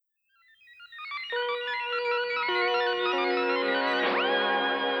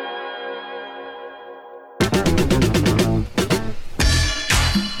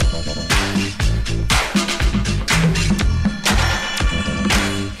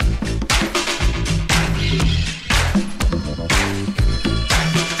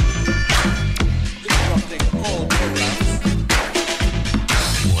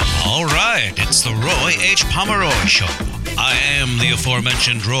Pomeroy Show. I am the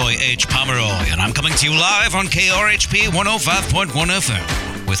aforementioned Roy H. Pomeroy, and I'm coming to you live on KRHP 105.1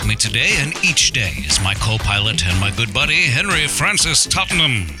 FM. With me today and each day is my co-pilot and my good buddy, Henry Francis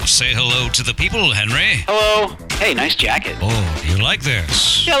Tottenham. Say hello to the people, Henry. Hello. Hey, nice jacket. Oh, you like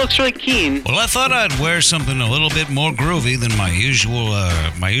this? Yeah, it looks really keen. Well, I thought I'd wear something a little bit more groovy than my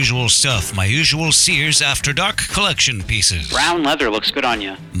usual stuff, my usual Sears After Dark collection pieces. Brown leather looks good on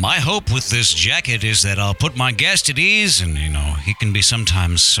you. My hope with this jacket is that I'll put my guest at ease, and, he can be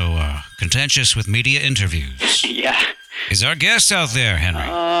sometimes so contentious with media interviews. Yeah. Is our guest out there, Henry?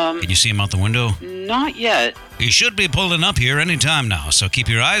 Can you see him out the window? Not yet. He should be pulling up here any time now, so keep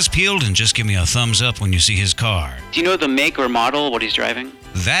your eyes peeled and just give me a thumbs up when you see his car. Do you know the make or model, what he's driving?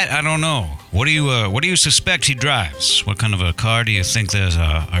 That I don't know. What do you suspect he drives? What kind of a car do you think there's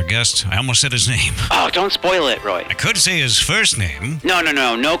our guest? I almost said his name. Oh, don't spoil it, Roy. I could say his first name.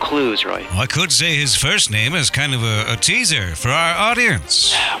 No clues, Roy. Well, I could say his first name as kind of a teaser for our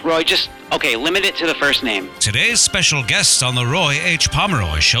audience. Roy, limit it to the first name. Today's special guest on the Roy H.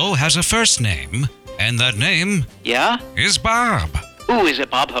 Pomeroy Show has a first name, and that name is Bob. Ooh, is it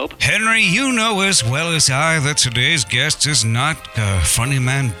Bob Hope? Henry, you know as well as I that today's guest is not funny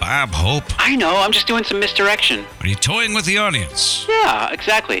man Bob Hope. I know, I'm just doing some misdirection. Are you toying with the audience? Yeah,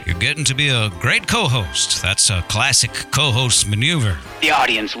 exactly. You're getting to be a great co-host. That's a classic co-host maneuver. The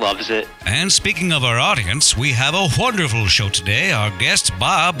audience loves it. And speaking of our audience, we have a wonderful show today. Our guest,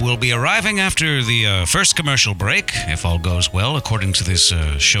 Bob, will be arriving after the first commercial break, if all goes well, according to this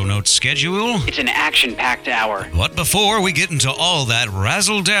show notes schedule. It's an action-packed hour. But before we get into all that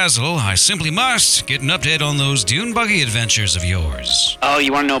razzle-dazzle, I simply must get an update on those dune buggy adventures of yours. Oh,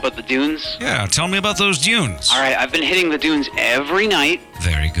 you want to know about the dunes? Yeah, tell me about those dunes. All right, I've been hitting the dunes every night.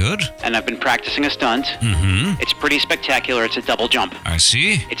 Very good. And I've been practicing a stunt. Mm-hmm. It's pretty spectacular. It's a double jump. I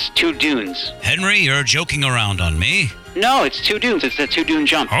see. It's 2 dunes. Henry, you're joking around on me. No, it's 2 dunes. It's a 2-dune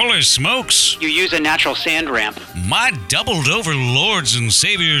jump. Holy smokes. You use a natural sand ramp. My doubled over lords and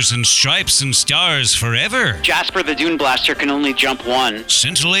saviors and stripes and stars forever. Jasper the Dune Blaster can only jump 1.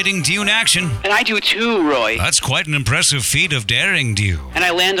 Scintillating dune action. And I do 2, Roy. That's quite an impressive feat of daring do. And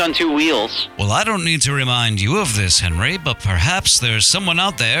I land on 2 wheels. Well, I don't need to remind you of this, Henry, but perhaps there's someone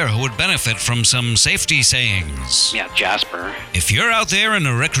out there who would benefit from some safety sayings. Yeah, Jasper. If you're out there in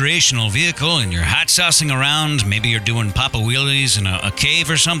a recreational vehicle and you're hot saucing around, maybe you're doing Papa Wheelies in a cave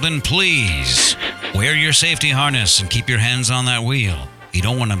or something, please wear your safety harness and keep your hands on that wheel. You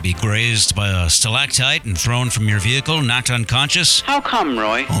don't want to be grazed by a stalactite and thrown from your vehicle, knocked unconscious. How come,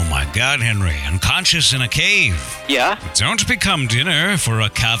 Roy? Oh my God, Henry, unconscious in a cave. Yeah? Don't become dinner for a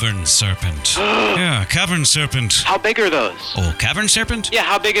cavern serpent. Yeah, cavern serpent. How big are those? Oh, cavern serpent? Yeah,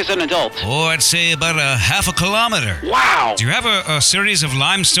 how big is an adult? Oh, I'd say about a half a kilometer. Wow! Do you have a series of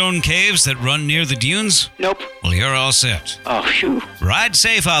limestone caves that run near the dunes? Nope. Well, you're all set. Oh, phew. Ride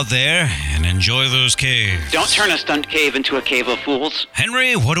safe out there and enjoy those caves. Don't turn a stunt cave into a cave of fools.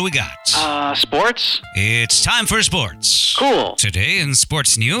 Henry, what do we got? Sports? It's time for sports. Cool. Today in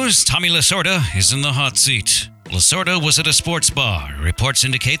sports news, Tommy Lasorda is in the hot seat. Lasorda was at a sports bar. Reports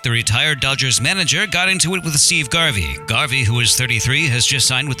indicate the retired Dodgers manager got into it with Steve Garvey. Garvey, who is 33, has just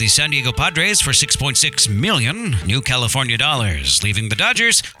signed with the San Diego Padres for $6.6 million new California dollars, leaving the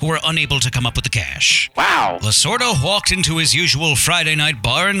Dodgers, who were unable to come up with the cash. Wow. Lasorda walked into his usual Friday night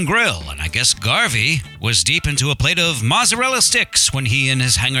bar and grill, and I guess Garvey was deep into a plate of mozzarella sticks when he and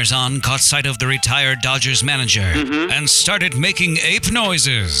his hangers-on caught sight of the retired Dodgers manager and started making ape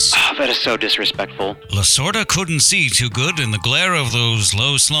noises. Oh, that is so disrespectful. Lasorda couldn't see too good in the glare of those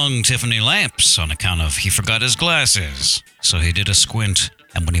low-slung Tiffany lamps on account of he forgot his glasses. So he did a squint,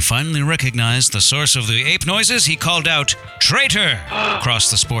 and when he finally recognized the source of the ape noises, he called out, "Traitor!"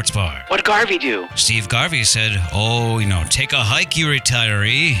 across the sports bar. What'd Garvey do? Steve Garvey said, take a hike, you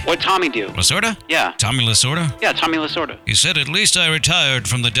retiree. What'd Tommy do? Lasorda? Yeah. Tommy Lasorda? Yeah, Tommy Lasorda. He said, at least I retired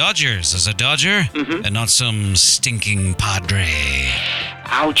from the Dodgers as a Dodger, and not some stinking Padre.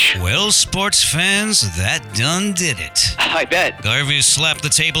 Ouch. Well, sports fans, that done did it. I bet. Garvey slapped the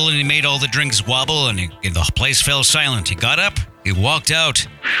table and he made all the drinks wobble and the place fell silent. He got up, he walked out,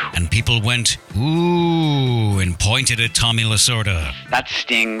 and people went, ooh, and pointed at Tommy Lasorda. That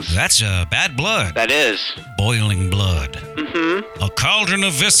stings. That's bad blood. That is. Boiling blood. Mm-hmm. A cauldron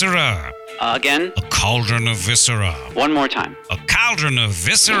of viscera. Again? A cauldron of viscera. One more time. A cauldron of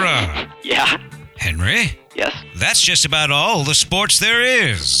viscera. Yeah. Henry? Yes? That's just about all the sports there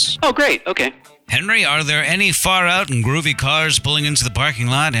is. Oh, great. Okay. Henry, are there any far out and groovy cars pulling into the parking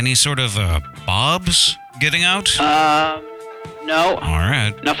lot? Any sort of bobs getting out? No. All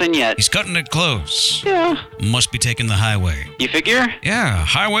right. Nothing yet. He's cutting it close. Yeah. Must be taking the highway. You figure? Yeah,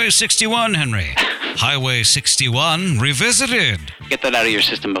 Highway 61, Henry. Highway 61 Revisited. Get that out of your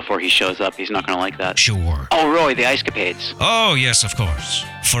system before he shows up. He's not going to like that. Sure. Oh, Roy, the Ice Capades. Oh, yes, of course.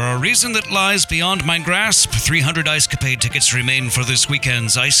 For a reason that lies beyond my grasp, 300 Ice Capade tickets remain for this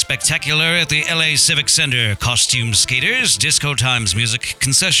weekend's Ice Spectacular at the LA Civic Center. Costume skaters, disco times, music,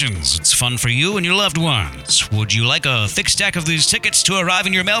 concessions. It's fun for you and your loved ones. Would you like a thick stack of these tickets to arrive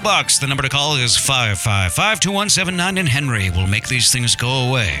in your mailbox? The number to call is 555-2179, and Henry will make these things go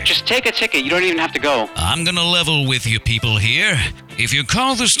away. Just take a ticket. You don't even have to go. I'm gonna level with you people here. If you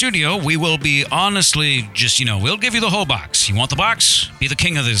call the studio, we will be honestly we'll give you the whole box. You want the box? Be the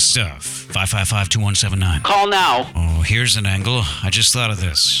king of this stuff. 555-2179. Call now. Oh, here's an angle. I just thought of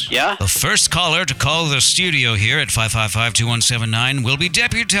this. Yeah? The first caller to call the studio here at 555-2179 will be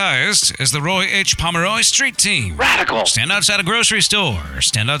deputized as the Roy H. Pomeroy Street Team. Radical. Stand outside a grocery store,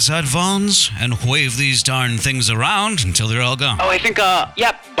 stand outside Vaughn's, and wave these darn things around until they're all gone. Oh, I think,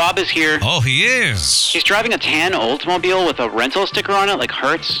 Bob is here. Oh, he is. He's driving a tan Oldsmobile with a rental sticker on it, like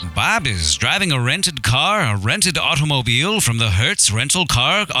Hertz. Bob is driving a rented car, a rented automobile from the Hertz Rental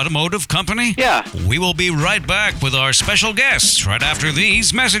Car Automotive Company. Yeah. We will be right back with our special guest right after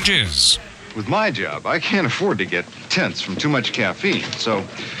these messages. With my job, I can't afford to get tense from too much caffeine, so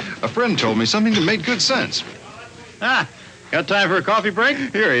a friend told me something that made good sense. Got time for a coffee break?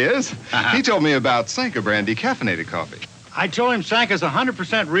 Here he is. He told me about Sanka brand decaffeinated coffee. I told him Sanka's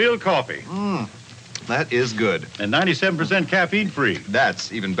 100% real coffee That is good. and 97% caffeine-free.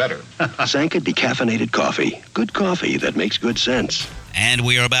 That's even better. Sanka decaffeinated coffee. Good coffee that makes good sense. And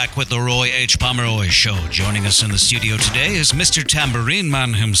we are back with the Roy H. Pomeroy Show. Joining us in the studio today is Mr. Tambourine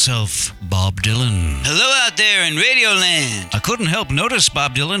Man himself, Bob Dylan. Hello out there in Radioland. I couldn't help notice,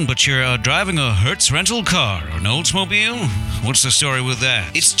 Bob Dylan, but you're driving a Hertz rental car, an Oldsmobile? What's the story with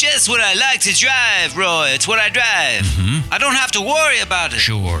that? It's just what I like to drive, Roy. It's what I drive. I don't have to worry about it.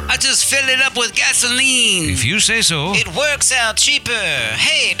 Sure. I just fill it up with gasoline. If you say so. It works out cheaper.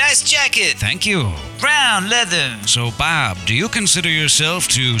 Hey, nice jacket. Thank you. Brown leather. So, Bob, do you consider yourself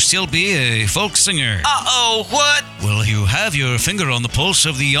to still be a folk singer? Uh-oh, what? Well, you have your finger on the pulse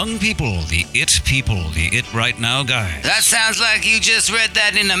of the young people, the it right now guy. That sounds like you just read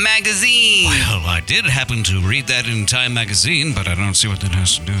that in a magazine. Well, I did happen to read that in Time magazine, but I don't see what that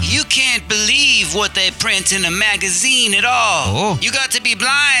has to do. You can't believe what they print in a magazine at all. Oh. You got to be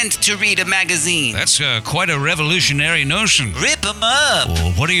blind to read a magazine. That's quite a revolutionary notion. Rip 'em up.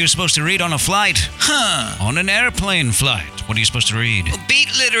 Well, what are you supposed to read on a flight? Huh. On an airplane flight, what are you supposed to read? Beat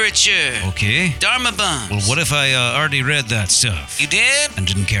literature. Okay. Dharma bums. Well, what if I already read that stuff You did? and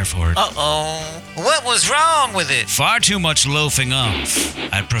didn't care for it? Uh-oh. What was wrong with it? Far too much loafing off.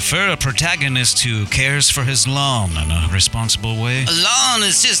 I'd prefer a protagonist who cares for his lawn in a responsible way. A lawn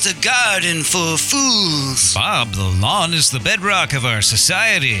is just a garden for fools. Bob, the lawn is the bedrock of our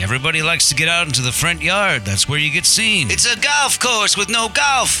society. Everybody likes to get out into the front yard. That's where you get seen. It's a golf course with no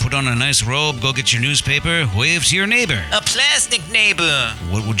golf. Put on a nice robe, go get your newspaper, wave to your neighbor. A plastic neighbor.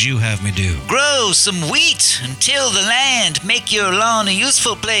 What would you have me do? Grow some wheat and till the land. Make your lawn a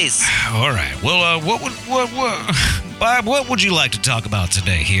useful place. All right. Well, Bob, what would you like to talk about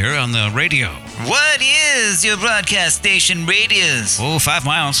today here on the radio? What is your broadcast station radius? Oh, 5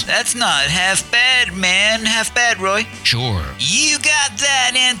 miles. That's not half bad, man. Half bad, Roy. Sure. You got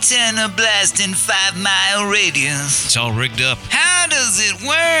that antenna blasting 5-mile radius. It's all rigged up. How does it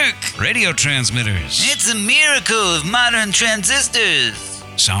work? Radio transmitters. It's a miracle of modern transistors.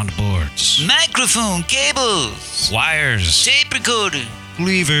 Soundboards. Microphone cables. Wires. Tape recorder.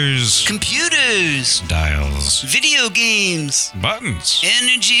 Levers. Computers. Dials. Video games. Buttons.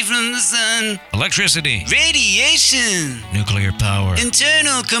 Energy from the sun. Electricity. Radiation. Nuclear power.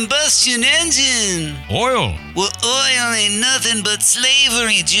 Internal combustion engine. Oil. Well, oil ain't nothing but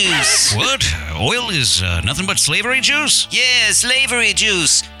slavery juice. What? Oil is nothing but slavery juice? Yeah, slavery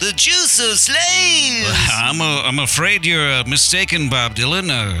juice. The juice of slaves. I'm afraid you're mistaken, Bob Dylan.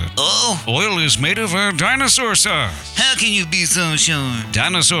 Oh, Oil is made of dinosaur sauce. how can you be so sure?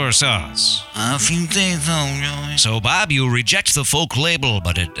 Dinosaur sauce. If you think so, Roy. So, Bob, you reject the folk label,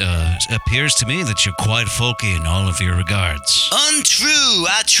 but it appears to me that you're quite folky in all of your regards. Untrue.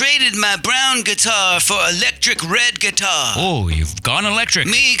 I traded my brown guitar for electric red guitar. Oh, you've gone electric.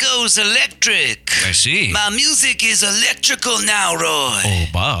 Me goes electric. I see. My music is electrical now, Roy. Oh,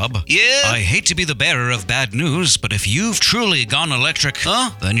 Bob. Yeah? I hate to be the bearer of bad news, but if you've truly gone electric,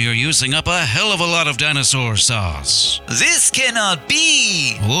 then you're using up a hell of a lot of dinosaur sauce. This cannot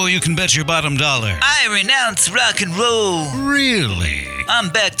be. Oh, you can bet your bottom dollar. I renounce rock and roll. Really? I'm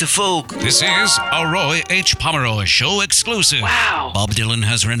back to folk. This is a Roy H. Pomeroy Show exclusive. Wow. Bob Dylan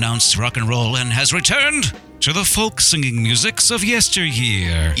has renounced rock and roll and has returned to the folk singing musics of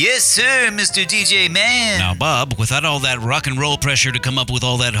yesteryear. Yes, sir, Mr. DJ Man. Now, Bob, without all that rock and roll pressure to come up with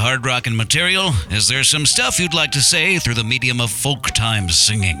all that hard rockin' material, is there some stuff you'd like to say through the medium of folk times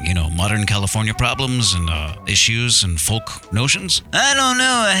singing? You know, modern California problems and issues and folk notions? I don't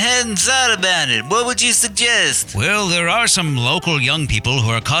know. I hadn't thought about it. What would you suggest? Well, there are some local young people who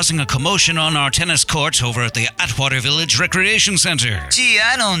are causing a commotion on our tennis court over at the Atwater Village Recreation Center. Gee,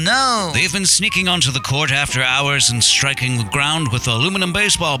 I don't know. They've been sneaking onto the court after hours and striking the ground with aluminum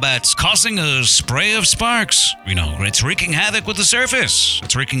baseball bats, causing a spray of sparks. You know, it's wreaking havoc with the surface.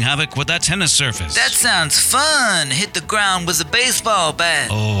 It's wreaking havoc with that tennis surface. That sounds fun. Hit the ground with a baseball bat.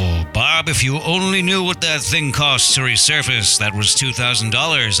 Oh, Bob, if you only knew what that thing cost to resurface. That was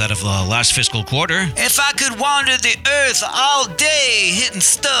 $2,000 out of the last fiscal quarter. If I could wander the earth all day hitting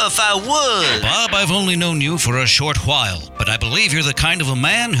stuff, I would. Bob, I've only known you for a short while, but I believe you're the kind of a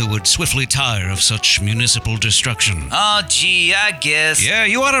man who would swiftly tire of such municipal destruction. Oh, gee, I guess. Yeah,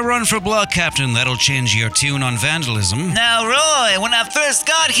 you ought to run for block captain. That'll change your tune on vandalism. Now, Roy, when I first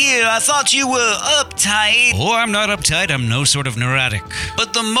got here, I thought you were uptight. Oh, I'm not uptight. I'm no sort of neurotic.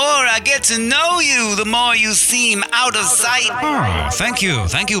 But the more I get to know you, the more you seem out of sight. Oh, thank you.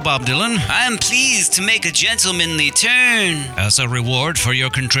 Thank you, Bob Dylan. I am pleased to make a gentlemanly turn. As a reward for your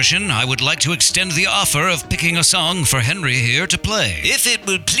contrition, I would like to extend the offer of picking a song for Henry here to play. If it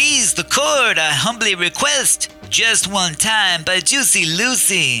would please the court, I humbly request Just One Time by Juicy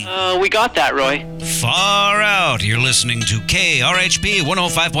Lucy. We got that, Roy. Far out. You're listening to KRHP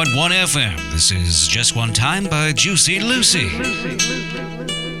 105.1 FM. This is Just One Time by Juicy Lucy.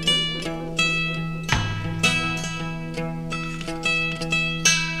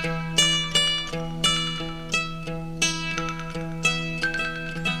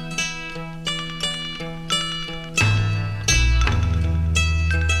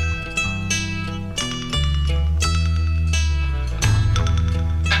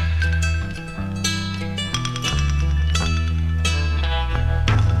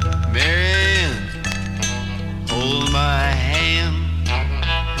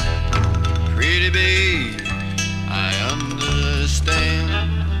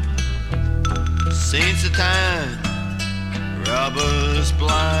 Saints of time, robbers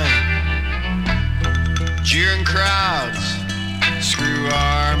blind, jeering crowds, screw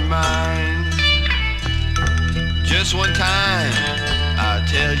our minds. Just one time, I'll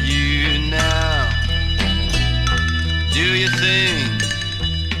tell you now. Do your thing,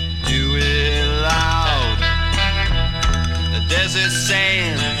 do it loud. The desert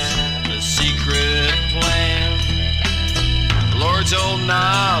sands, the secret plan. The Lord's old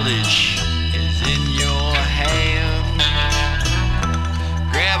knowledge in your hand.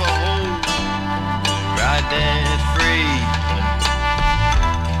 Grab a hold, ride that free.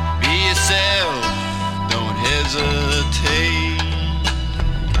 Be yourself, don't hesitate.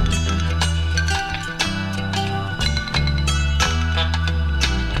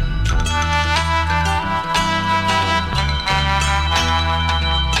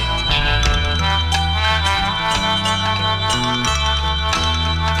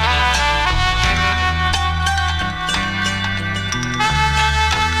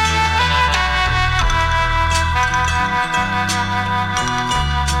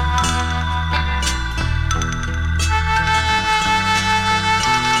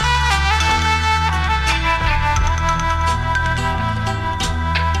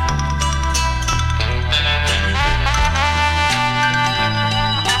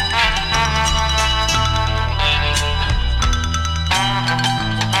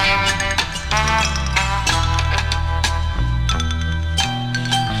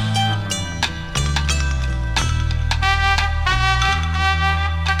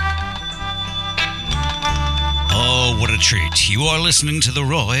 Treat. You are listening to the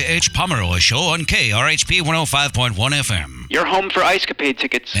Roy H. Pomeroy Show on KRHP 105.1 FM. You're home for Ice Capade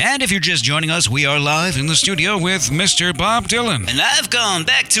tickets. And if you're just joining us, we are live in the studio with Mr. Bob Dylan. And I've gone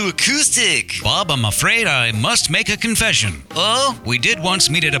back to acoustic. Bob, I'm afraid I must make a confession. Oh? We did once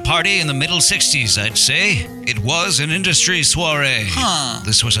meet at a party in the middle 60s, I'd say. It was an industry soiree. Huh.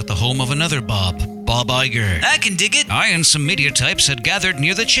 This was at the home of another Bob Iger. I can dig it. I and some media types had gathered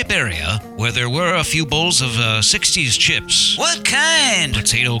near the chip area, where there were a few bowls of 60s chips. What kind?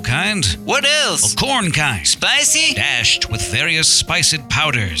 Potato kind. What else? Corn kind. Spicy? Dashed with with various spiced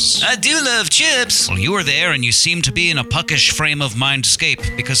powders. I do love chips. Well, you were there and you seemed to be in a puckish frame of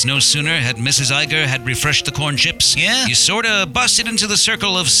mindscape because no sooner had Mrs. Iger had refreshed the corn chips, Yeah? you sorta busted into the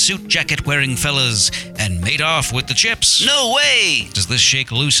circle of suit jacket wearing fellas and made off with the chips. No way. Does this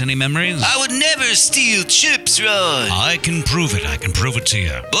shake loose any memories? I would never steal chips, Roy. I can prove it. I can prove it to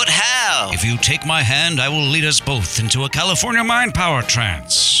you. But how? If you take my hand, I will lead us both into a California mind power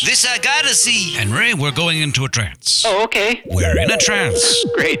trance. This I gotta see. Henry, we're going into a trance. Oh, okay. We're in a trance.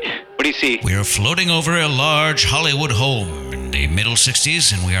 Great. What do you see? We are floating over a large Hollywood home in the middle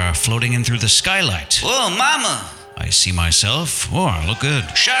 60s, and we are floating in through the skylight. Whoa, mama. I see myself. Oh, I look good.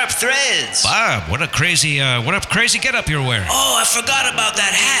 Sharp threads. Bob, what a crazy getup you're wearing. Oh, I forgot about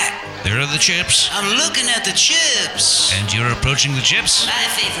that hat. There are the chips. I'm looking at the chips. And you're approaching the chips. My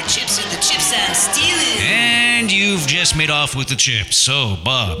favorite chips are the chips I'm stealing. And you've just made off with the chips. So,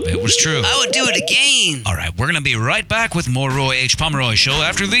 Bob, it was true. I would do it again. All right, we're going to be right back with more Roy H. Pomeroy Show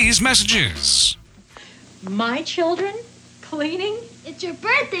after these messages. My children? Cleaning? It's your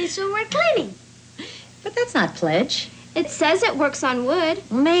birthday, so we're cleaning. But that's not pledge. It says it works on wood.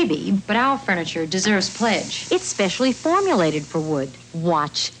 Maybe, but our furniture deserves pledge. It's specially formulated for wood.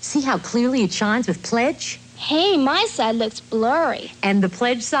 Watch. See how clearly it shines with pledge? Hey, my side looks blurry. And the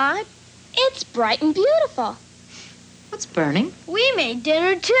pledge side? It's bright and beautiful. What's burning? We made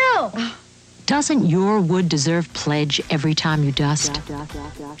dinner, too. Doesn't your wood deserve pledge every time you dust?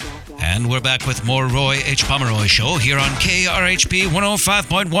 And we're back with more Roy H. Pomeroy Show here on KRHP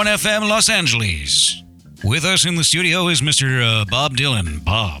 105.1 FM Los Angeles. With us in the studio is Mr. Bob Dylan.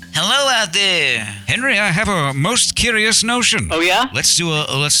 Bob. Hello out there. Henry, I have a most curious notion. Oh, yeah? Let's do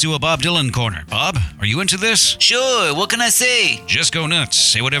a Bob Dylan corner. Bob, are you into this? Sure, what can I say? Just go nuts.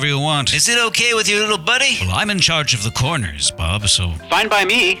 Say whatever you want. Is it okay with your little buddy? Well, I'm in charge of the corners, Bob, so... Fine by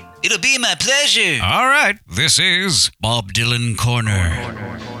me. It'll be my pleasure. All right, this is Bob Dylan Corner.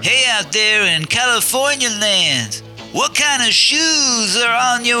 Hey out there in California land, what kind of shoes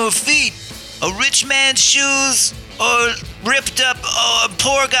are on your feet? A rich man's shoes or ripped up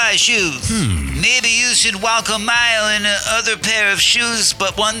poor guy shoes? Maybe you should walk a mile in another pair of shoes,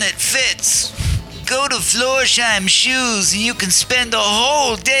 but one that fits. Go to Florsheim Shoes and you can spend a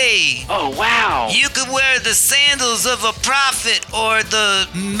whole day. Oh, wow. You could wear the sandals of a prophet or the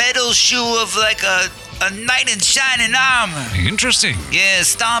metal shoe of like a knight in shining armor. Interesting. Yeah,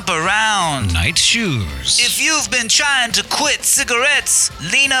 stomp around. Night shoes. If you've been trying to quit cigarettes,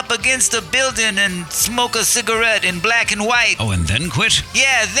 lean up against a building and smoke a cigarette in black and white. Oh, and then quit?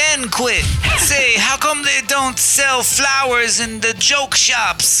 Yeah, then quit. Say, how come they don't sell flowers in the joke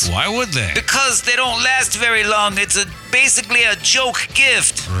shops? Why would they? Because they don't last very long. It's basically a joke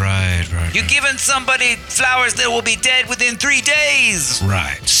gift. Right. You're giving somebody flowers that will be dead within 3 days.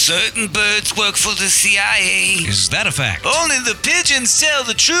 Right. Certain birds work for the CIA. Is that a fact? Only the pigeons tell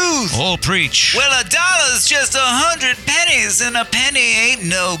the truth. Oh, preach. Well, $1's just 100 pennies, and a penny ain't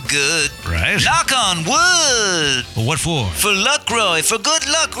no good. Right. Knock on wood. Well, what for? For luck, Roy. For good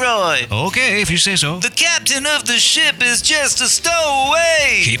luck, Roy. Okay, if you say so. The captain of the ship is just a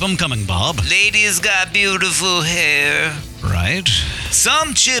stowaway. Keep 'em coming, Bob. Lady's got beautiful hair. Right.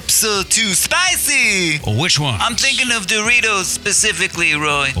 Some chips are too spicy. Oh, which one? I'm thinking of Doritos specifically,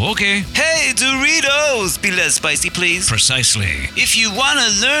 Roy. Okay. Hey, Doritos! Be less spicy, please. Precisely. If you want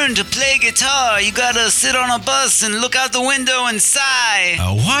to learn to play guitar, you gotta sit on a bus and look out the window and sigh.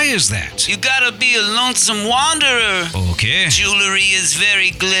 Why is that? You gotta be a lonesome wanderer. Okay. Jewelry is very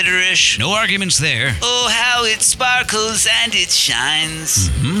glitterish. No arguments there. Oh, how it sparkles and it shines.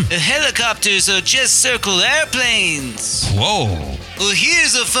 The helicopters are just circle airplanes. Whoa. Well,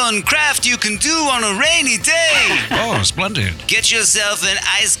 here's a fun craft you can do on a rainy day. Oh, splendid. Get yourself an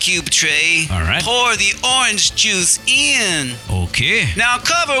ice cube tray. All right. Pour the orange juice in. Okay. Now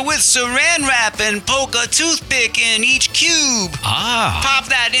cover with saran wrap and poke a toothpick in each cube. Pop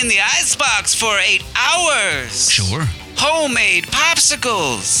that in the icebox for 8 hours. Sure. Homemade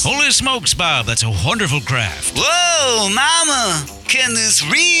popsicles. Holy smokes, Bob. That's a wonderful craft. Whoa, mama. Can this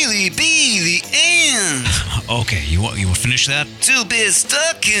really be the end? Okay, you will finish that? To be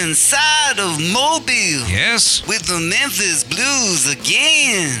stuck inside of Mobile. Yes? With the Memphis Blues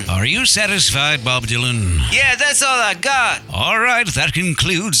again. Are you satisfied, Bob Dylan? Yeah, that's all I got. All right, that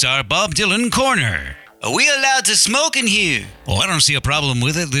concludes our Bob Dylan Corner. Are we allowed to smoke in here? Oh, I don't see a problem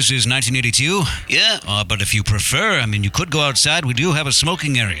with it. This is 1982. Yeah. But if you prefer, you could go outside. We do have a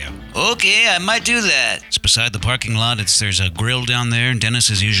smoking area. Okay, I might do that. It's beside the parking lot. There's a grill down there. Dennis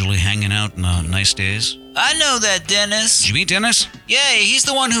is usually hanging out on nice days. I know that, Dennis. Did you meet Dennis? Yeah, he's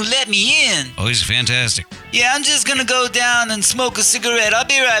the one who let me in. Oh, he's fantastic. Yeah, I'm just gonna go down and smoke a cigarette. I'll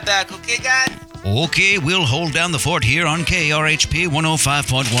be right back, okay, guys? Okay, we'll hold down the fort here on KRHP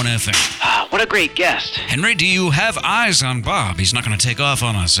 105.1 FM. What a great guest. Henry, do you have eyes on Bob? He's not going to take off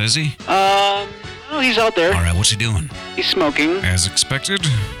on us, is he? Oh, he's out there. All right, what's he doing? He's smoking. As expected?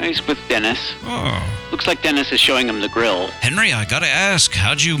 He's with Dennis. Oh. Looks like Dennis is showing him the grill. Henry, I gotta ask,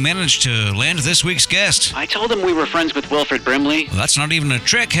 how'd you manage to land this week's guest? I told him we were friends with Wilford Brimley. Well, that's not even a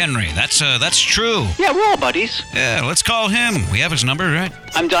trick, Henry. That's true. Yeah, we're all buddies. Yeah, let's call him. We have his number, right?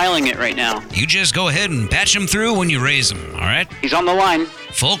 I'm dialing it right now. You just go ahead and patch him through when you raise him, all right? He's on the line.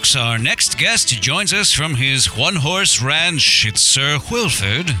 Folks, our next guest joins us from his one-horse ranch. It's Sir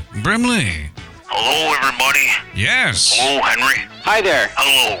Wilford Brimley. Hello, everybody. Yes. Hello, Henry. Hi there.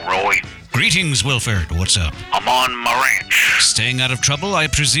 Hello, Roy. Greetings, Wilford. What's up? I'm on my ranch. Staying out of trouble, I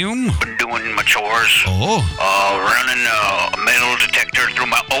presume? Been doing my chores. Oh. Running a metal detector through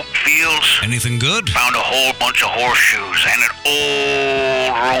my oat fields. Anything good? Found a whole bunch of horseshoes and an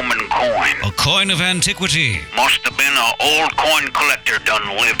old Roman coin. A coin of antiquity. Must have been an old coin collector done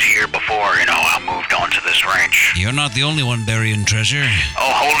lived here before, I moved on to this ranch. You're not the only one burying treasure.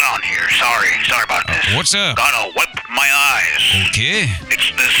 Oh, hold on here. Sorry about this. What's up? Gotta wipe my eyes. Okay.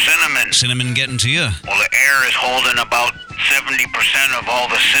 It's the cinnamon. Cinnamon getting to you? Well, the air is holding about 70% of all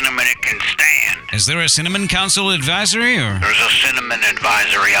the cinnamon it can stand. Is there a Cinnamon Council advisory, or? There's a cinnamon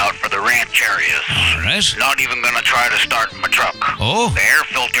advisory out for the ranch areas. All right. Not even gonna try to start my truck. Oh. The air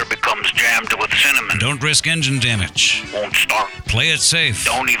filter becomes jammed with cinnamon. Don't risk engine damage. Won't start. Play it safe.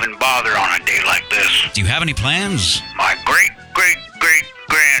 Don't even bother on a day like this. Do you have any plans? My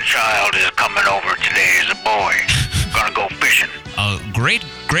great-great-great-grandchild is coming over today as a boy. Gonna go fishing.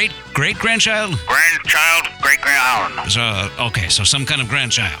 Great-grandchild? Grandchild, great-grand, I don't know. Okay, so some kind of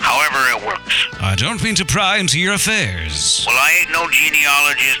grandchild. However it works. I don't mean to pry into your affairs. Well, I ain't no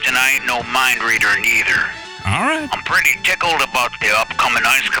genealogist and I ain't no mind reader neither. All right. I'm pretty tickled about the upcoming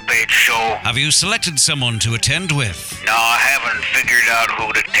Ice Capade show. Have you selected someone to attend with? No, I haven't figured out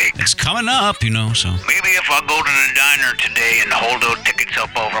who to take. It's coming up, so. Maybe if I go to the diner today and hold those tickets up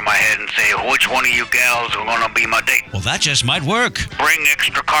over my head and say, which one of you gals are gonna be my date? Well, that just might work. Bring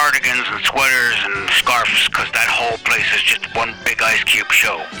extra cardigans and sweaters and scarves, because that whole place is just one big ice cube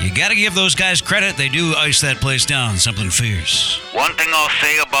show. You gotta give those guys credit. They do ice that place down, something fierce. One thing I'll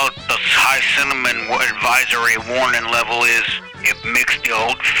say about the high cinnamon advisory warning level is it makes the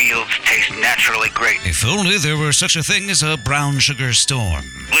oat fields taste naturally great. If only there were such a thing as a brown sugar storm.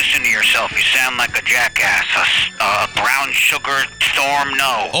 Listen to yourself. You sound like a jackass. A brown sugar storm?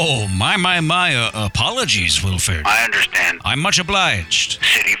 No. Oh, my. Apologies, Wilford. I understand. I'm much obliged.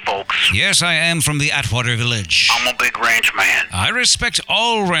 City folks. Yes, I am from the Atwater Village. I'm a big ranch man. I respect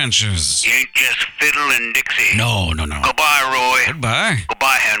all ranches. You ain't just Fiddle and Dixie. No. Goodbye, Roy. Goodbye.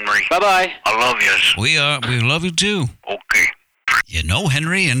 Goodbye, Henry. Bye-bye. I love yous. We love you too. Okay. You know,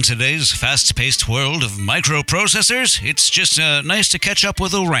 Henry, in today's fast-paced world of microprocessors, it's just nice to catch up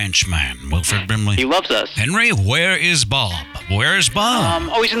with a ranchman, Wilford Brimley. He loves us. Henry, where is Bob? Where's Bob?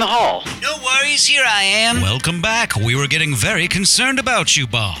 He's in the hall. No worries, here I am. Welcome back. We were getting very concerned about you,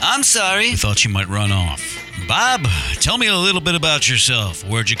 Bob. I'm sorry. We thought you might run off. Bob, tell me a little bit about yourself.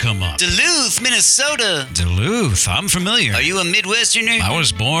 Where'd you come up? Duluth, Minnesota. Duluth, I'm familiar. Are you a Midwesterner? I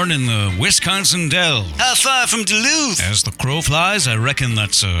was born in the Wisconsin Dells. How far from Duluth? As the crow flies, I reckon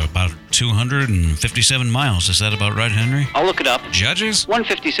that's about 257 miles. Is that about right, Henry? I'll look it up. Judges?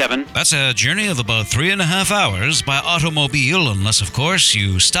 157. That's a journey of about 3.5 hours by automobile, unless, of course,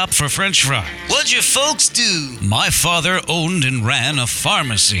 you stop for French fries. What'd your folks do? My father owned and ran a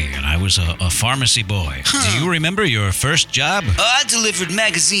pharmacy, and I was a pharmacy boy. Do you remember your first job? I delivered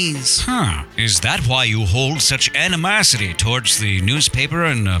magazines. Is that why you hold such animosity towards the newspaper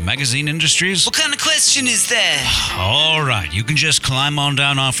and magazine industries? What kind of question is that? All right, you can just climb on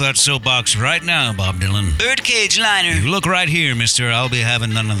down off that soapbox right now, Bob Dylan. Birdcage liner. You look right here, mister. I'll be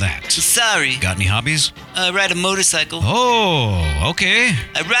having none of that. Sorry. Got any hobbies? I ride a motorcycle. Oh, okay.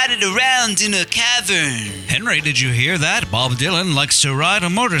 I ride it around in a cavern. Henry, did you hear that? Bob Dylan likes to ride a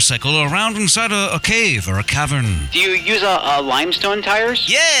motorcycle around inside a cave or a cavern. Do you use limestone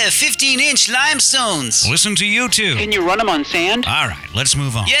tires? Yeah, 15-inch limestones. Listen to you two. Can you run them on sand? All right, let's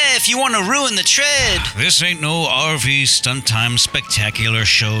move on. Yeah, if you want to ruin the tread. This ain't no RV stunt time spectacular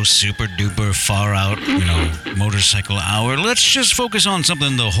show, super duper far out, motorcycle hour. Let's just focus on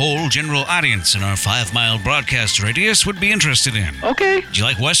something the whole general audience in our 5-mile broadcast radius would be interested in. Okay. Do you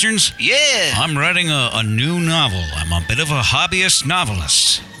like westerns? Yeah. I'm writing a new novel. I'm a bit of a hobbyist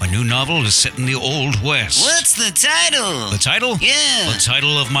novelist. My new novel is set in the Old West. What's the title? The title? Yeah. The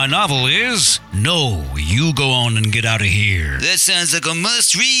title of my novel is No, You Go On and Get Out of Here. That sounds like a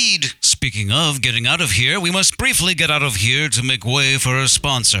must-read. speaking of getting out of here, we must briefly get out of here to make way for a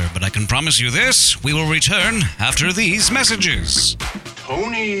sponsor. But I can promise you this, we will return after these messages.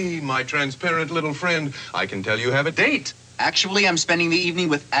 Tony, my transparent little friend, I can tell you have a date. Actually, I'm spending the evening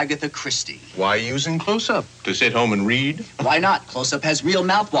with Agatha Christie. Why using Close-Up? To sit home and read? Why not? Close-Up has real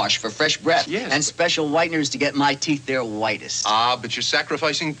mouthwash for fresh breath. Yes. And special whiteners to get my teeth their whitest. Ah, but you're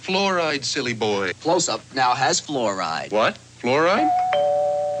sacrificing fluoride, silly boy. Close-Up now has fluoride. What? Fluoride?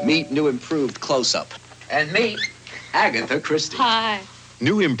 Meet new improved Close-Up. And meet Agatha Christie. Hi.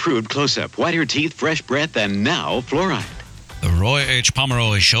 New improved Close-Up, whiter teeth, fresh breath, and now fluoride. The Roy H.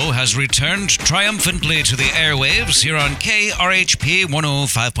 Pomeroy Show has returned triumphantly to the airwaves here on KRHP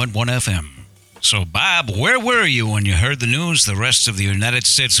 105.1 FM. So, Bob, where were you when you heard the news the rest of the United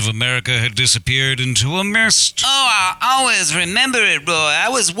States of America had disappeared into a mist? Oh, I always remember it, Roy. I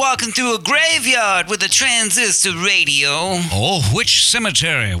was walking through a graveyard with a transistor radio. Oh, which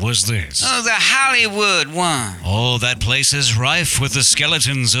cemetery was this? Oh, the Hollywood one. Oh, that place is rife with the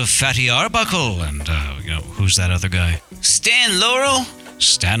skeletons of Fatty Arbuckle and, who's that other guy? Stan Laurel?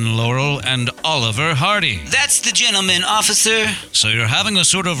 Stan Laurel and Oliver Hardy. That's the gentleman, officer. So you're having a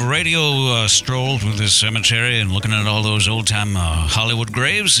sort of radio stroll through this cemetery and looking at all those old-time Hollywood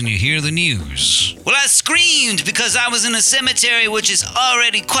graves, and you hear the news. Well, I screamed because I was in a cemetery which is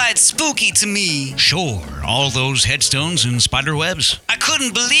already quite spooky to me. Sure, all those headstones and spider webs. I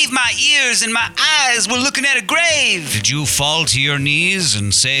couldn't believe my ears and my eyes were looking at a grave. Did you fall to your knees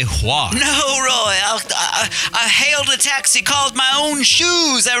and say, "Why?" No, Roy. I hailed a taxi, called my own shoes.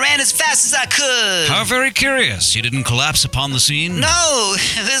 I ran as fast as I could. How very curious. You didn't collapse upon the scene? No,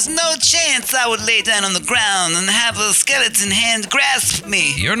 there's no chance I would lay down on the ground and have a skeleton hand grasp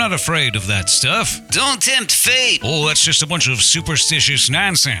me. You're not afraid of that stuff. Don't tempt fate. Oh, that's just a bunch of superstitious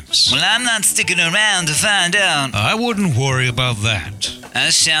nonsense. Well, I'm not sticking around to find out. I wouldn't worry about that. I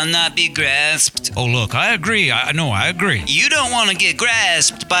shall not be grasped. Oh, look, I agree. I agree. You don't want to get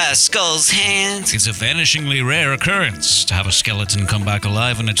grasped by a skull's hand. It's a vanishingly rare occurrence to have a skeleton come back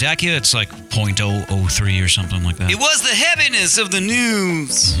alive and attack you. It's like 0.003 or something like that. It was the heaviness of the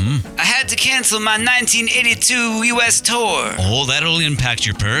news. Mm-hmm. I had to cancel my 1982 U.S. tour. Oh, that'll impact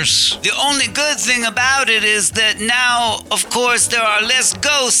your purse. The only good thing about it is that now, of course, there are less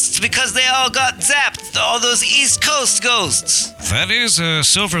ghosts because they all got zapped. All those East Coast ghosts. That is a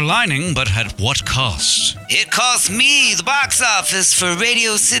silver lining, but at what cost? It cost me the box office for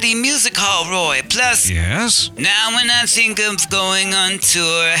Radio City Music Hall, Roy. Plus, yes? Now when I think of going on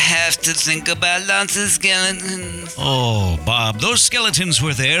tour, I have to think about lots of skeletons. Oh, Bob, those skeletons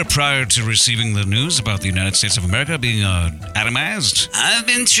were there prior to receiving the news about the United States of America being atomized? I've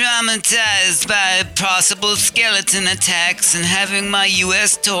been traumatized by possible skeleton attacks and having my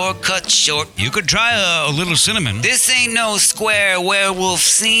U.S. tour cut short. You could try a little cinnamon. This ain't no square werewolf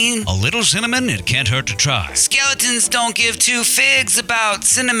scene. A little cinnamon? It can't hurt to try. Skeletons don't give two figs about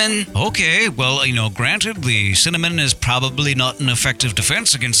cinnamon. Okay, well, granted, the cinnamon is probably not an effective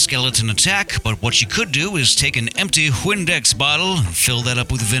defense against skeleton attack, but what you could do is take an empty Windex bottle and fill that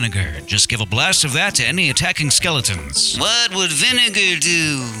up with vinegar. Just give a blast of that to any attacking skeletons. What would vinegar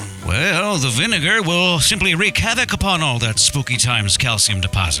do? Well, the vinegar will simply wreak havoc upon all that spooky times calcium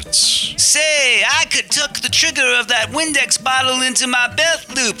deposits. Say, I could tuck the trigger of that Windex bottle into my belt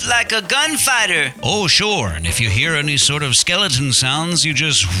loop like a gunfighter. Oh, sure, and if you hear any sort of skeleton sounds, you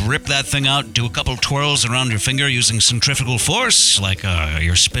just rip that thing out, do a couple twirls around your finger using centrifugal force, like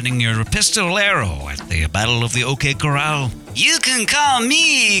you're spinning your pistol arrow at the Battle of the OK Corral. You can call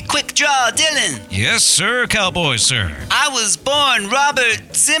me Quick Draw Dylan. Yes, sir, cowboy, sir. I was born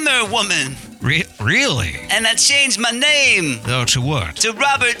Robert Zimmerwoman. Really? And I changed my name. Oh, to what? To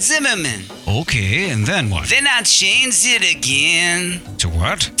Robert Zimmerman. Okay, and then what? Then I changed it again. To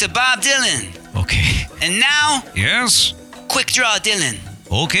what? To Bob Dylan. Okay. And now? Yes? Quick Draw Dylan.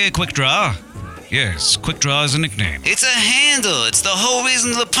 Okay, Quick Draw. Yes, Quick Draw is a nickname. It's a handle. It's the whole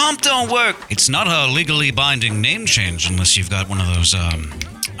reason the pump don't work. It's not a legally binding name change unless you've got one of those,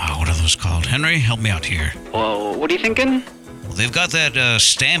 what are those called? Henry, help me out here. Well, what are you thinking? Well, they've got that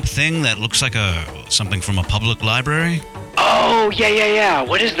stamp thing that looks like something from a public library. Oh, yeah.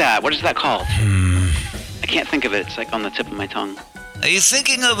 What is that? What is that called? I can't think of it. It's like on the tip of my tongue. Are you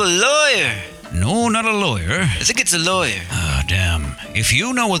thinking of a lawyer? No, not a lawyer. I think it's a lawyer. Ah, damn. If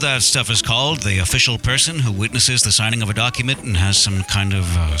you know what that stuff is called, the official person who witnesses the signing of a document and has some kind of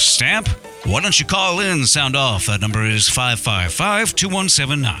stamp, why don't you call in, sound off. That number is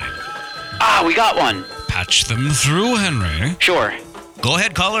 555-2179. Ah, we got one. Patch them through, Henry. Sure. Go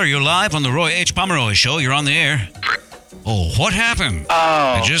ahead, caller. You're live on the Roy H. Pomeroy Show. You're on the air. Oh, what happened? Oh.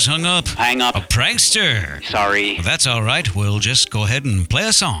 I just hung up. Hang up. A prankster. Sorry. Well, that's all right. We'll just go ahead and play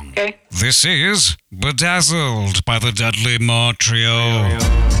a song. Okay. This is Bedazzled by the Dudley Moore Trio.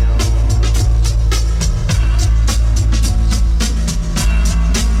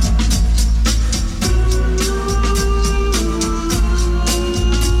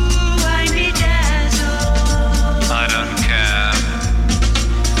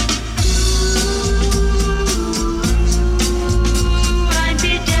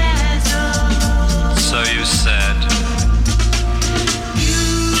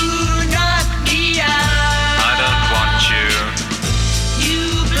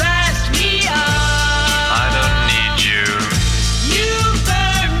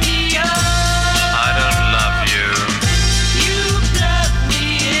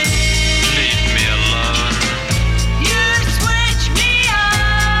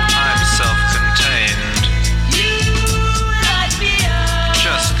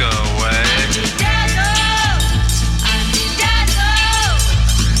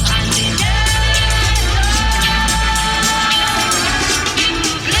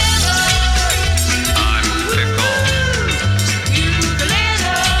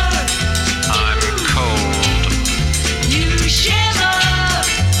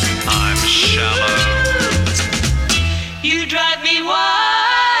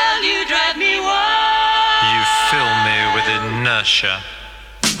 Inertia.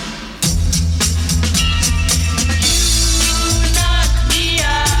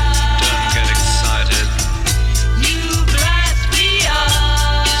 Don't get excited.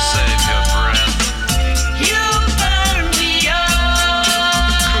 Save your breath.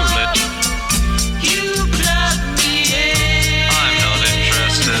 Cool it. I'm not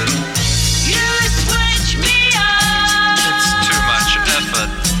interested. It's too much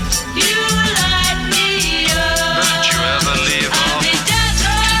effort. Don't you ever leave off?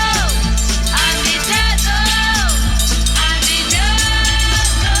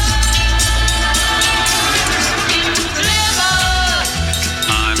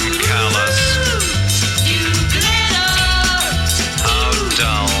 I'm callous. How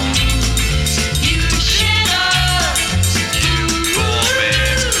dull. You bore me.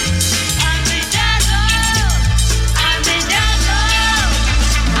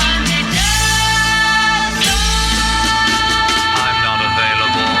 I'm not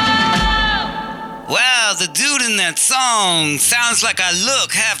available. Wow, the dude in that song sounds like I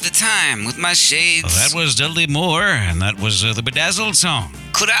look half the time with my shades. Well, that was Dudley Moore, and that was the Bedazzled song.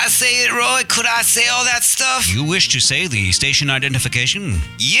 Could I say it, Roy? Could I say all that stuff? You wish to say the station identification?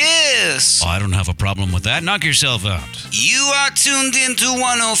 Yes. Oh, I don't have a problem with that. Knock yourself out. You are tuned into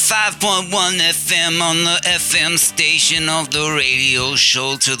 105.1 FM on the FM station of the radio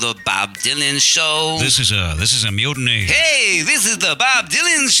show to the Bob Dylan Show. This is a mutiny. Hey, this is the Bob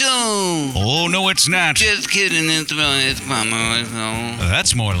Dylan Show. Oh, no, it's not. Just kidding. It's mama.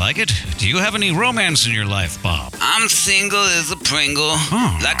 That's more like it. Do you have any romance in your life, Bob? I'm single as a Pringle.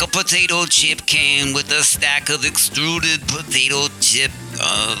 Like a potato chip can with a stack of extruded potato chip,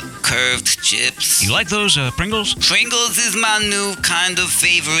 curved chips. You like those Pringles? Pringles is my new kind of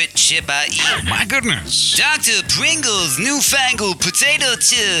favorite chip I eat. Oh, my goodness. Dr. Pringle's newfangled potato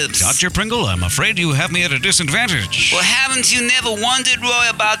chips. Dr. Pringle, I'm afraid you have me at a disadvantage. Well, haven't you never wondered, Roy,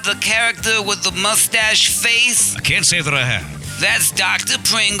 about the character with the mustache face? I can't say that I have. That's Dr.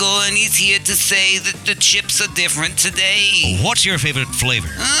 Pringle, and he's here to say that the chips are different today. What's your favorite flavor?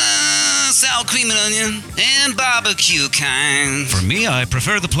 Sour cream and onion, and barbecue kind. For me, I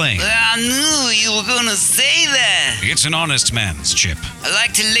prefer the plain. I knew you were gonna say that. It's an honest man's chip. I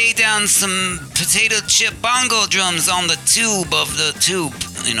like to lay down some potato chip bongo drums on the tube of the tube.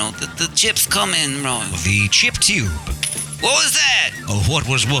 You know, the chips come in, Roy. The chip tube. What was that? Oh, what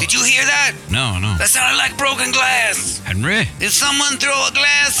was what? Did you hear that? No. That sounded like broken glass. Henry? Did someone throw a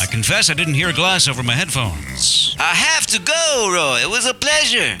glass? I confess I didn't hear glass over my headphones. I have to go, Roy. It was a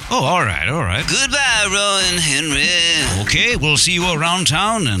pleasure. Oh, all right. Goodbye, Roy and Henry. Okay, we'll see you around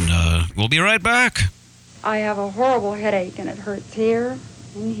town, and we'll be right back. I have a horrible headache, and it hurts here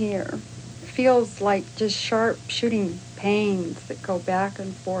and here. Feels like just sharp shooting pains that go back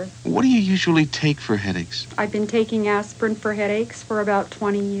and forth. What do you usually take for headaches? I've been taking aspirin for headaches for about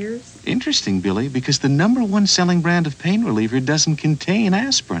 20 years. Interesting, Billy, because the #1 selling brand of pain reliever doesn't contain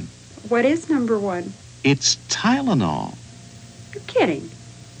aspirin. What is #1? It's Tylenol. You're kidding.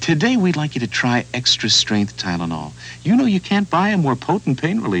 Today, we'd like you to try extra strength Tylenol. You know you can't buy a more potent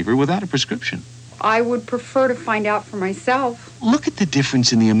pain reliever without a prescription. I would prefer to find out for myself. Look at the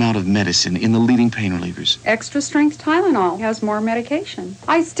difference in the amount of medicine in the leading pain relievers. Extra strength Tylenol has more medication.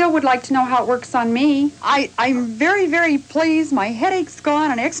 I still would like to know how it works on me. I'm very, very pleased. My headache's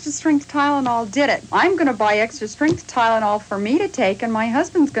gone and extra strength Tylenol did it. I'm going to buy extra strength Tylenol for me to take, and my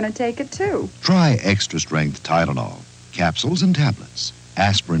husband's going to take it too. Try extra strength Tylenol. Capsules and tablets.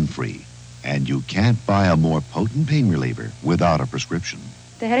 Aspirin-free. And you can't buy a more potent pain reliever without a prescription.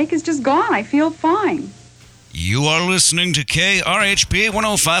 The headache is just gone. I feel fine. You are listening to KRHP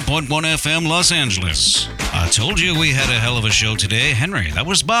 105.1 FM Los Angeles. I told you we had a hell of a show today. Henry, that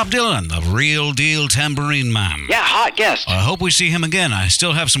was Bob Dylan, the real deal tambourine man. Yeah, hot guest. I hope we see him again. I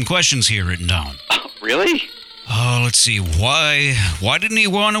still have some questions here written down. Oh, really? Oh, let's see. Why didn't he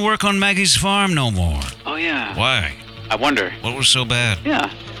want to work on Maggie's farm no more? Oh, yeah. Why? I wonder. What was so bad?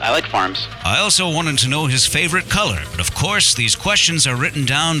 Yeah, I like farms. I also wanted to know his favorite color, but of course these questions are written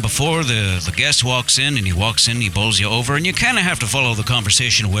down before the guest walks in, and he walks in, he bowls you over, and you kind of have to follow the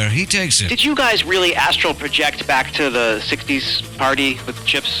conversation where he takes it. Did you guys really astral project back to the 60s party with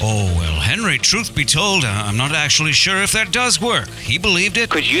Chips? Oh, well, Henry, truth be told, I'm not actually sure if that does work. He believed it.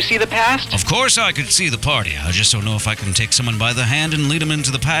 Could you see the past? Of course I could see the party. I just don't know if I can take someone by the hand and lead them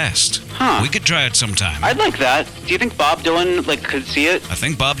into the past. Huh. We could try it sometime. I'd like that. Do you think Bob Dylan, could see it? I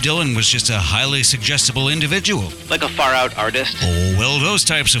think Bob Dylan was just a highly suggestible individual. Like a far-out artist? Oh, well, those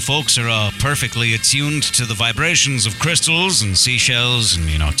types of folks are perfectly attuned to the vibrations of crystals and seashells and,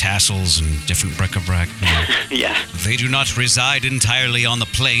 tassels and different bric-a-brac. Yeah. They do not reside entirely on the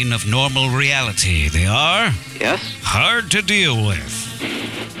plane of normal reality. They are... Yes? Hard to deal with.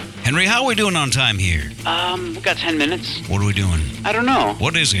 Henry, how are we doing on time here? We got 10 minutes. What are we doing? I don't know.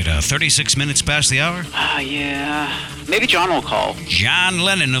 What is it, 36 minutes past the hour? Yeah. Maybe John will call. John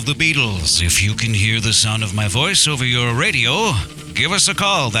Lennon of the Beatles. If you can hear the sound of my voice over your radio, give us a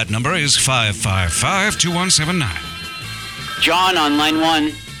call. That number is 555-2179. John on line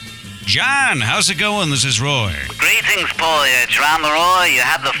 1. John, how's it going? This is Roy. Greetings, Porridge Ramaroy. You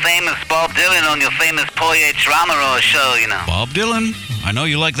have the famous Bob Dylan on your famous Porridge Ramaroy show, Bob Dylan? I know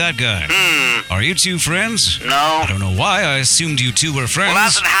you like that guy. Are you two friends? No. I don't know why. I assumed you two were friends. Well,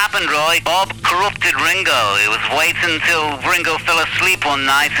 as it happened, Roy, Bob corrupted Ringo. He was waiting till Ringo fell asleep one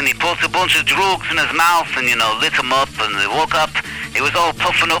night, and he put a bunch of drugs in his mouth and, lit him up, and he woke up. He was all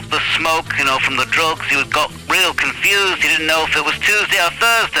puffing up the smoke, from the drugs. He got real confused. He didn't know if it was Tuesday or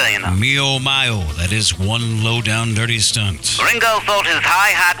Thursday, Mio Mayo. That is one low-down dirty stunt. Ringo thought his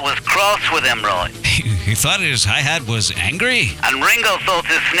hi-hat was cross with him, Roy. He thought his hi-hat was angry? And Ringo thought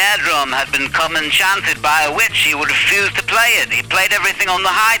his snare drum had been come enchanted by a witch. He would refuse to play it. He played everything on the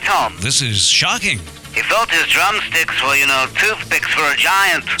high tom. This is shocking. He thought his drumsticks were, toothpicks for a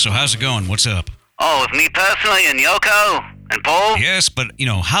giant. So how's it going? What's up? Oh, with me personally and Yoko and Paul? Yes, but,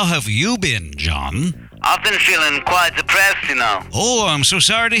 how have you been, John? I've been feeling quite depressed, Oh, I'm so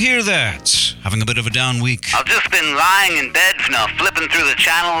sorry to hear that. Having a bit of a down week. I've just been lying in bed, flipping through the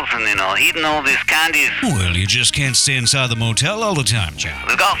channels and, eating all these candies. Well, you just can't stay inside the motel all the time, John.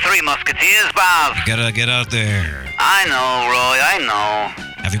 We've got 3 musketeers, Bob. You gotta get out there. I know, Roy, I know.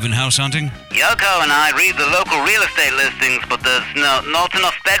 Have you been house hunting? Yoko and I read the local real estate listings, but there's not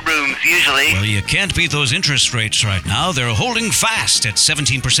enough bedrooms, usually. Well, you can't beat those interest rates right now. They're holding fast at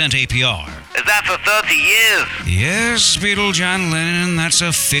 17% APR. Is that for 30 years? Yes, Beatle, John Lennon. That's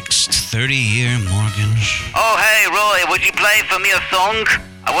a fixed 30-year mortgage. Oh, hey, Roy, would you play for me a song?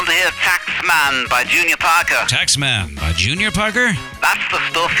 I want to hear Taxman by Junior Parker. Taxman by Junior Parker? That's the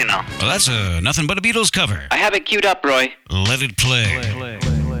stuff, Well, that's nothing but a Beatles cover. I have it queued up, Roy. Let it play.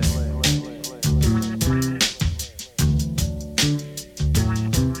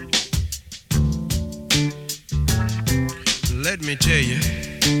 Let me tell you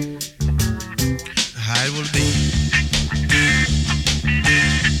how it will be.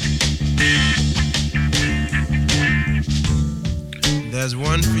 There's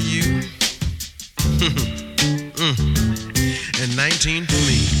one for you, and 19 for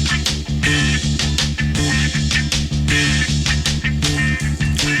me.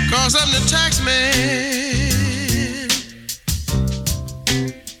 Cause I'm the tax man.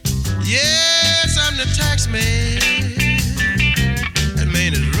 Yes, I'm the tax man. That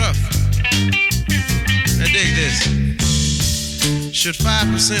man is rough. Now dig this. Should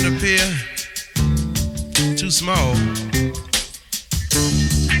 5% appear too small?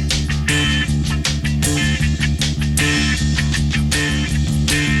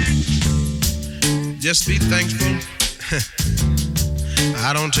 Just be thankful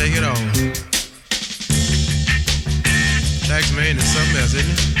I don't take it all. Tax man is something else, isn't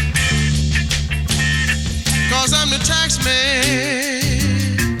it? Cause I'm the tax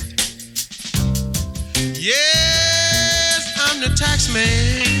man. I'm the tax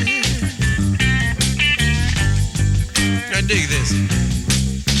man. Now dig this.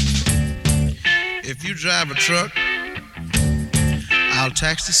 If you drive a truck, I'll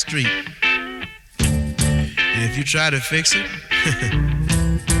tax the street. And if you try to fix it,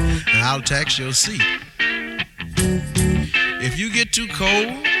 I'll tax your seat. If you get too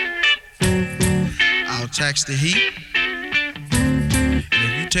cold, I'll tax the heat. And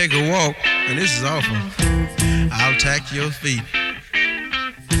if you take a walk, and this is awful, I'll tax your feet.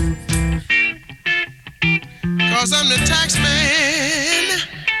 'Cause I'm the tax man.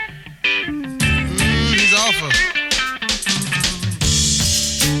 He's awful.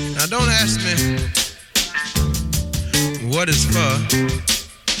 Now don't ask me what it's for.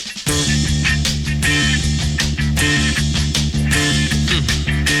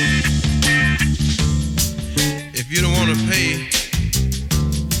 If you don't want to pay,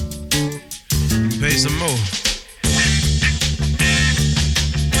 you pay some more.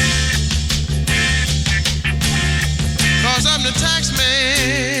 Cause I'm the tax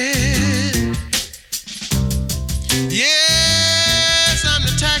man. Yes, I'm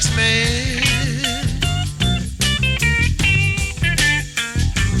the tax man.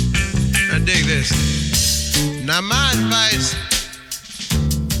 Now dig this. Now my advice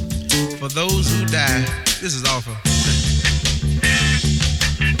for those who die, this is awful.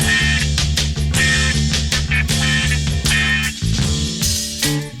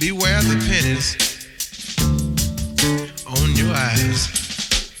 Beware the pennies on your eyes.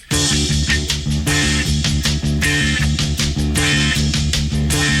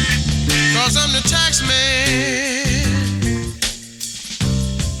 Cause I'm the tax man.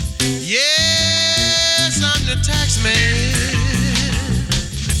 Yes, I'm the tax man.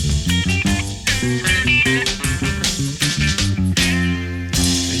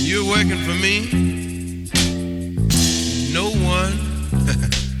 And you're working for me. No one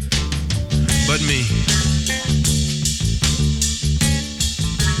but me.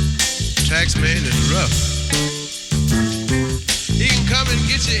 Tax man is rough. He can come and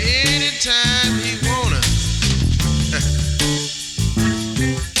get you anytime he wanna.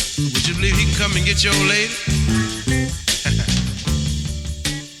 Would you believe he can come and get your lady?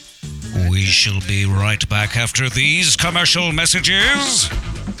 We shall be right back after these commercial messages.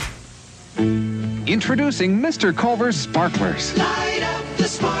 Introducing Mr. Culver's Sparklers. Light up the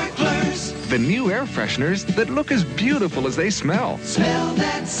sparklers. The new air fresheners that look as beautiful as they smell. Smell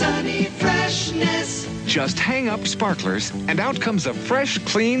that sunny freshness. Just hang up sparklers and out comes a fresh,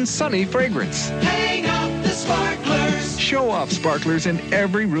 clean, sunny fragrance. Hang up the sparklers. Show off sparklers in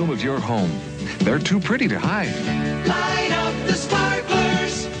every room of your home. They're too pretty to hide. Light up the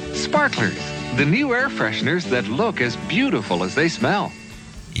sparklers. Sparklers, the new air fresheners that look as beautiful as they smell.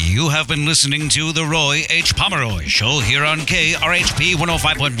 You have been listening to The Roy H. Pomeroy Show here on KRHP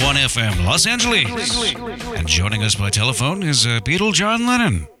 105.1 FM, Los Angeles. And joining us by telephone is Beatle John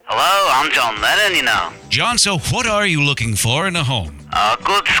Lennon. Hello, I'm John Lennon, you know. John, so what are you looking for in a home?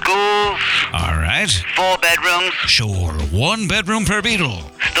 Good schools. All right. 4 bedrooms. Sure, 1 bedroom per Beatle.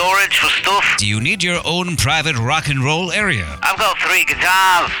 Storage for stuff. Do you need your own private rock and roll area? I've got 3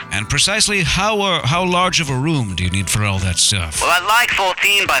 guitars. And precisely how large of a room do you need for all that stuff? Well, I'd like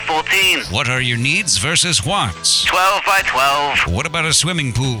 14 by 14. What are your needs versus wants? 12 by 12. What about a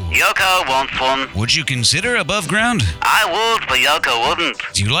swimming pool? Yoko wants one. Would you consider above ground? I would, but Yoko wouldn't.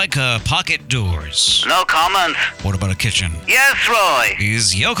 Do you like pocket doors? No comment. What about a kitchen? Yes, Roy.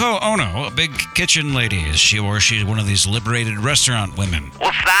 Is Yoko Ono a big kitchen lady? Is she, or is she one of these liberated restaurant women?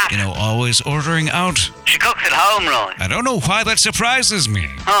 What's that? You know, always ordering out. She cooks at home, Roy. I don't know why that surprises me.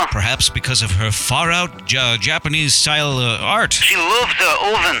 Huh. Perhaps because of her far-out Japanese-style art. She loves her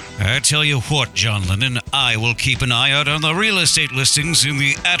oven. I tell you what, John Lennon, I will keep an eye out on the real estate listings in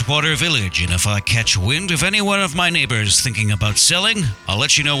the Atwater Village, and if I catch wind of any one of my neighbors thinking about selling, I'll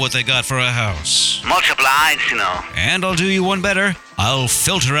let you know what they got for a house. Much obliged, you know. And I'll do you one better. I'll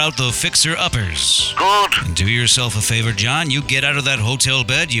filter out the fixer-uppers. Good. And do yourself a favor, John. You get out of that hotel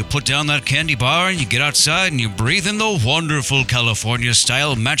bed, you put down that candy bar, and you get outside and you breathe in the wonderful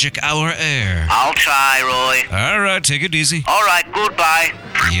California-style magic hour air. I'll try, Roy. All right, take it easy. All right, goodbye.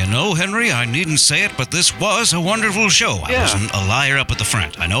 You know, Henry, I needn't say it, but this was a wonderful show. I wasn't a liar up at the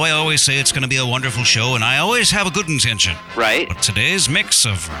front. I know I always say it's going to be a wonderful show, and I always have a good intention. Right. But today's mix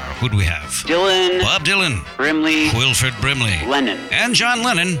of, who'd we have? Dylan. Bob Dylan. Brimley. Wilford Brimley. Lennon. And John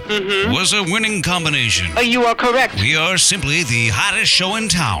Lennon was a winning combination. You are correct. We are simply the hottest show in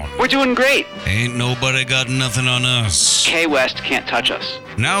town. We're doing great. Ain't nobody got nothing on us. K West can't touch us.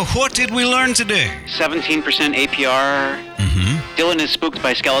 Now, what did we learn today? 17% APR. Dylan is spooked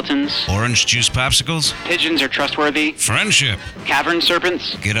by skeletons. Orange juice popsicles. Pigeons are trustworthy. Friendship. Cavern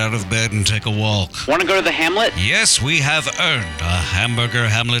serpents. Get out of bed and take a walk. Want to go to the Hamlet? Yes, we have earned a Hamburger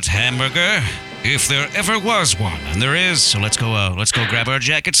Hamlet hamburger. If there ever was one, and there is, so let's go out. Let's go grab our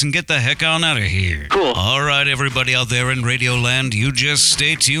jackets and get the heck on out of here. Cool. All right, everybody out there in Radio Land, you just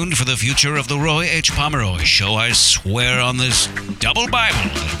stay tuned for the future of the Roy H. Pomeroy Show. I swear on this double Bible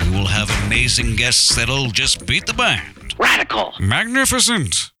that we will have amazing guests that'll just beat the band. Radical. Magnificent.